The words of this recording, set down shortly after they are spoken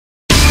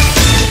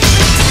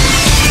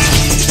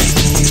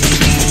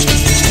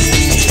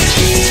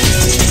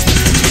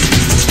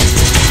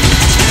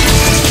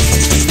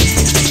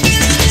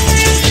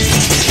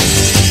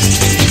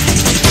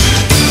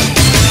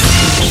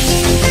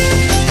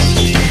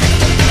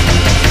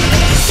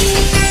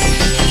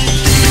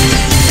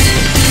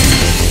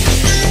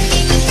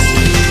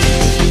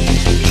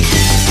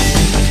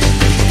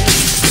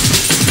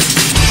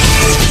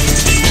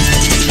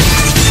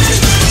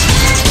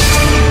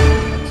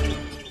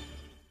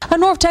A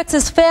North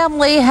Texas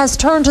family has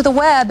turned to the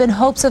web in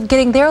hopes of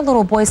getting their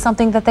little boy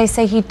something that they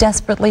say he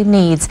desperately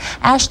needs.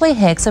 Ashley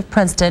Hicks of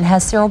Princeton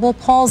has cerebral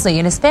palsy,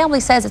 and his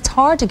family says it's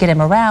hard to get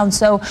him around,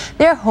 so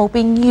they're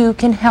hoping you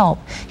can help.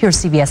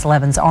 Here's CBS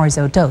 11's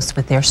Arzo Dos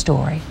with their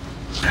story.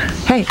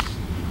 Hey,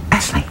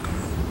 Ashley,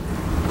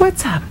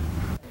 what's up?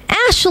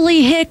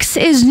 Ashley Hicks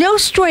is no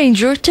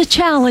stranger to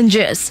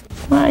challenges.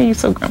 Why are you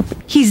so grumpy?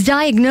 He's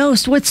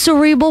diagnosed with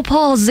cerebral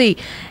palsy.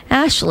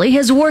 Ashley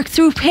has worked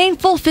through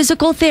painful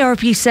physical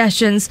therapy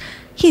sessions.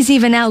 He's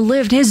even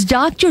outlived his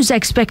doctor's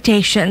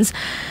expectations.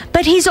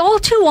 But he's all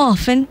too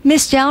often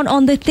missed out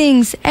on the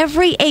things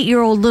every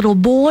 8-year-old little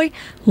boy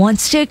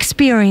wants to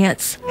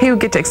experience. He would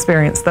get to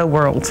experience the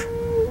world.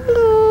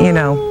 You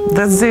know,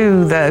 the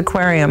zoo, the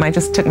aquarium. I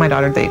just took my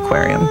daughter to the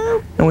aquarium,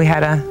 and we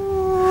had a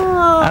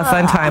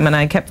fun time, and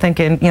I kept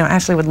thinking, you know,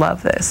 Ashley would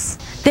love this.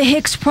 The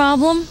Hicks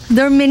problem?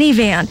 Their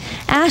minivan.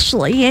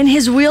 Ashley in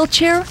his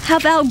wheelchair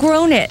have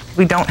outgrown it.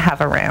 We don't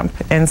have a ramp,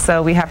 and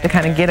so we have to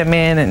kind of get him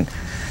in, and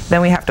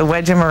then we have to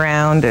wedge him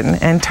around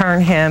and turn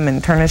him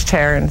and turn his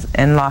chair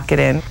and lock it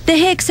in. The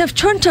Hicks have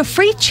turned to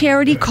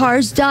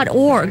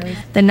freecharitycars.org.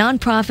 The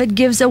nonprofit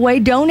gives away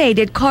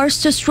donated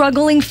cars to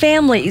struggling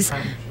families.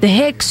 The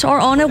Hicks are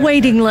on a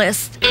waiting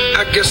list.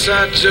 I guess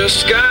I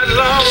just got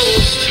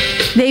lost.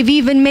 They've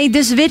even made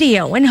this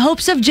video in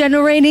hopes of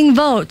generating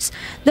votes.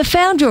 The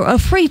founder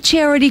of Free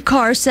Charity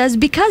Cars says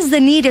because the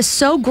need is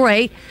so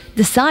great,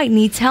 the site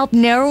needs help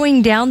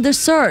narrowing down the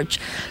search.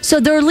 So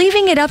they're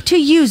leaving it up to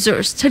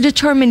users to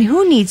determine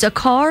who needs a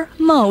car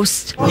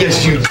most.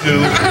 Yes, you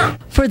do.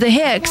 For the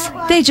Hicks,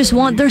 they just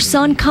want their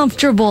son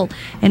comfortable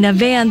in a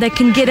van that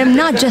can get him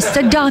not just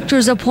to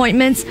doctor's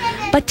appointments,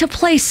 but to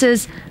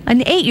places an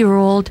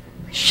 8-year-old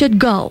should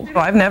go.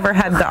 I've never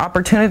had the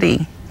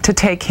opportunity to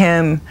take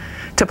him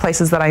to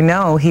places that I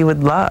know he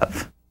would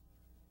love.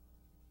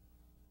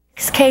 In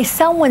this case,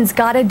 someone's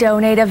got to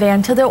donate a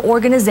van to their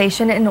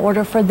organization in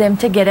order for them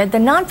to get it. The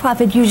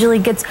nonprofit usually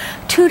gets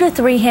 2 to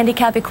 3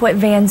 handicap-equipped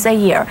vans a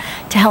year.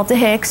 To help the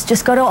Hicks,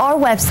 just go to our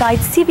website,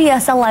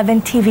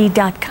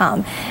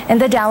 cbs11tv.com. In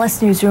the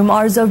Dallas newsroom,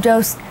 Arzo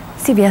Dos,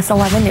 CBS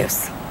 11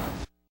 News.